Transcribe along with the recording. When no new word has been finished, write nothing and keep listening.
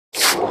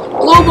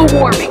global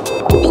warming.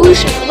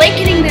 Pollution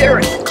blanketing the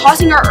Earth,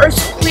 causing our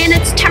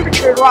planet's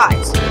temperature to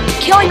rise,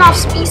 killing off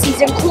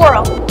species and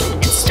coral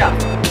and stuff.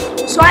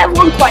 So I have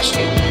one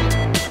question.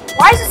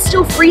 Why is it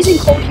still freezing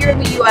cold here in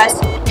the US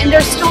and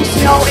there's still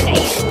snow in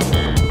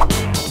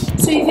Asia?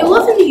 So if you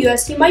live in the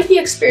US, you might be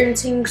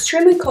experiencing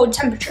extremely cold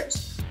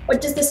temperatures.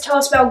 What does this tell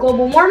us about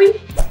global warming?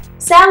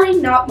 Sadly,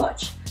 not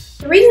much.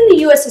 The reason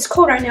the US is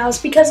cold right now is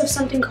because of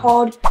something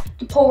called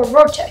the polar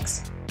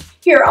vortex.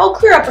 Here, I'll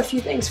clear up a few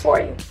things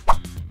for you.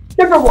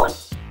 Number 1.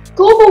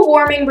 Global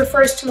warming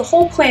refers to the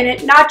whole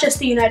planet, not just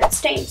the United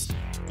States.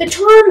 The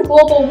term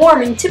global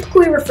warming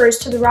typically refers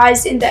to the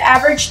rise in the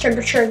average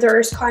temperature of the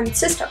Earth's climate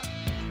system.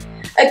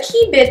 A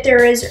key bit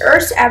there is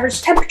Earth's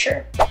average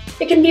temperature.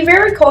 It can be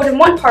very cold in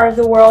one part of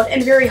the world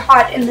and very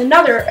hot in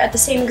another at the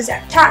same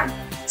exact time.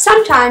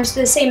 Sometimes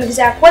the same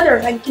exact weather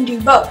event can do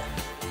both.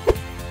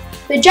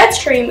 The jet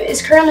stream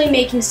is currently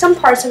making some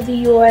parts of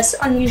the US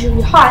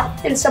unusually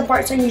hot and some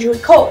parts unusually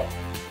cold.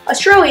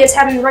 Australia is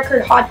having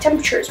record hot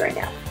temperatures right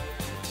now.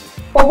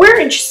 What we're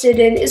interested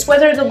in is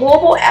whether the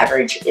global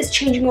average is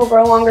changing over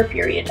a longer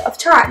period of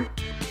time.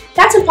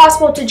 That's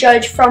impossible to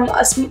judge from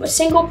a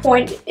single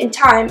point in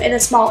time in a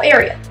small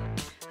area.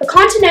 The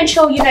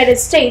continental United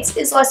States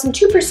is less than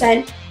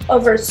 2%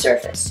 of Earth's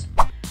surface.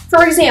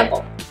 For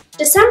example,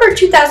 December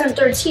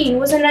 2013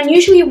 was an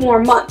unusually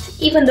warm month,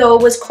 even though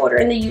it was colder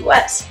in the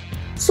US.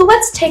 So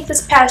let's take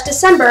this past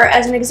December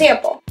as an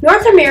example.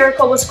 North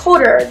America was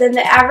colder than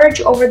the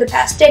average over the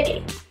past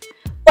decade.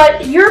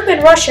 But Europe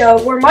and Russia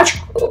were much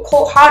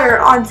hotter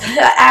on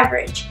the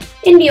average.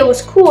 India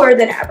was cooler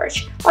than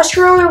average.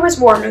 Australia was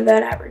warmer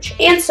than average,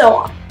 and so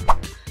on.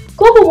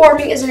 Global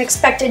warming isn't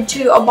expected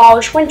to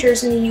abolish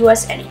winters in the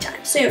US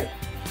anytime soon.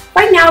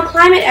 Right now,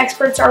 climate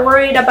experts are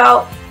worried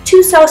about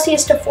 2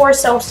 Celsius to 4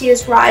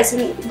 Celsius rise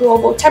in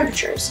global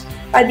temperatures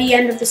by the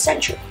end of the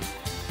century.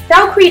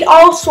 That'll create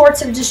all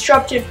sorts of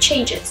disruptive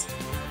changes.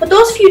 But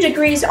those few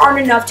degrees aren't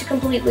enough to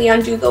completely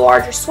undo the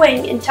larger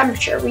swing in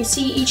temperature we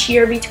see each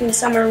year between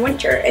summer and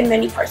winter in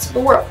many parts of the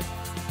world.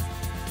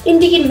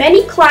 Indeed,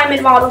 many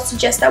climate models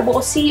suggest that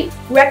we'll see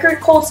record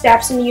cold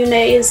snaps in the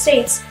United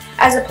States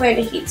as the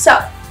planet heats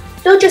up.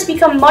 They'll just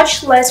become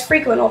much less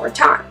frequent over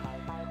time,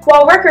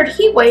 while record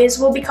heat waves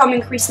will become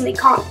increasingly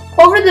common.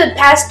 Over the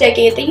past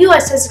decade, the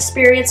US has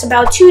experienced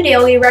about 2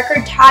 daily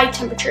record high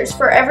temperatures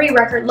for every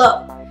record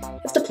low.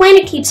 If the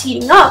planet keeps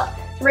heating up,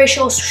 the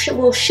ratio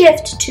will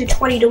shift to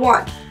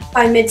 20-1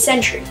 by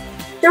mid-century.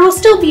 There will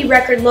still be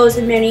record lows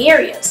in many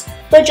areas,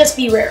 but just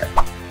be rarer.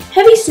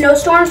 Heavy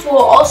snowstorms will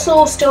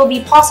also still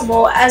be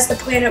possible as the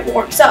planet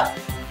warms up.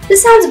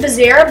 This sounds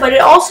bizarre, but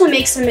it also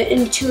makes some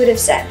intuitive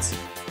sense.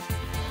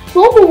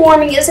 Global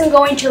warming isn't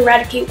going to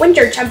eradicate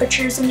winter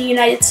temperatures in the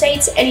United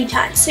States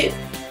anytime soon,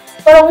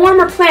 but a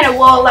warmer planet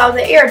will allow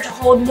the air to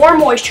hold more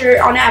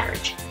moisture on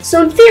average.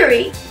 So in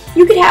theory,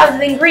 you could have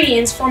the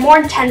ingredients for more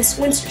intense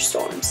winter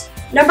storms.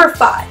 Number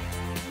 5.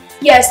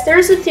 Yes,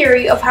 there's a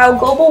theory of how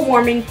global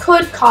warming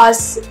could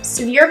cause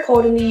severe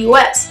cold in the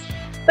US,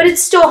 but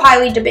it's still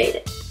highly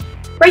debated.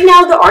 Right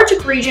now, the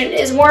Arctic region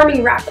is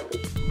warming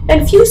rapidly,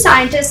 and few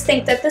scientists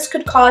think that this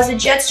could cause the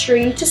jet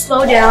stream to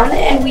slow down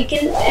and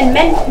weaken and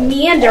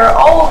meander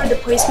all over the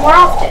place more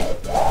often.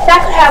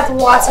 That could have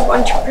lots of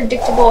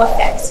unpredictable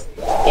effects.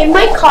 It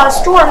might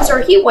cause storms or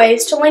heat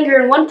waves to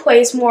linger in one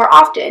place more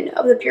often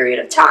of the period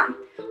of time.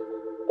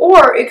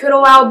 Or it could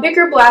allow a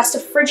bigger blast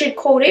of frigid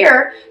cold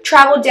air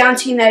travel down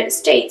to the United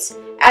States,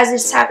 as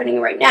is happening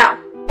right now.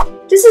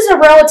 This is a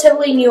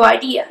relatively new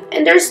idea,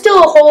 and there's still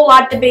a whole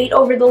lot of debate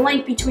over the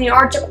link between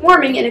Arctic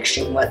warming and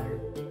extreme weather.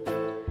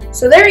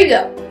 So there you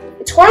go.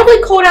 It's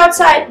horribly cold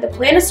outside, the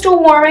planet's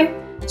still warming.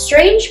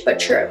 Strange, but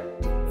true.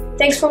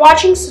 Thanks for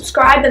watching,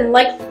 subscribe and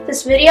like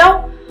this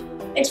video.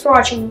 Thanks for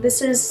watching.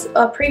 This is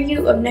a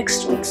preview of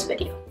next week's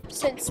video.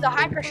 Since the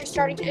high pressure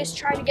is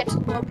trying to get to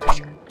the low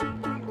pressure.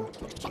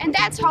 And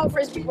that's how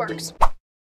Frisbee works.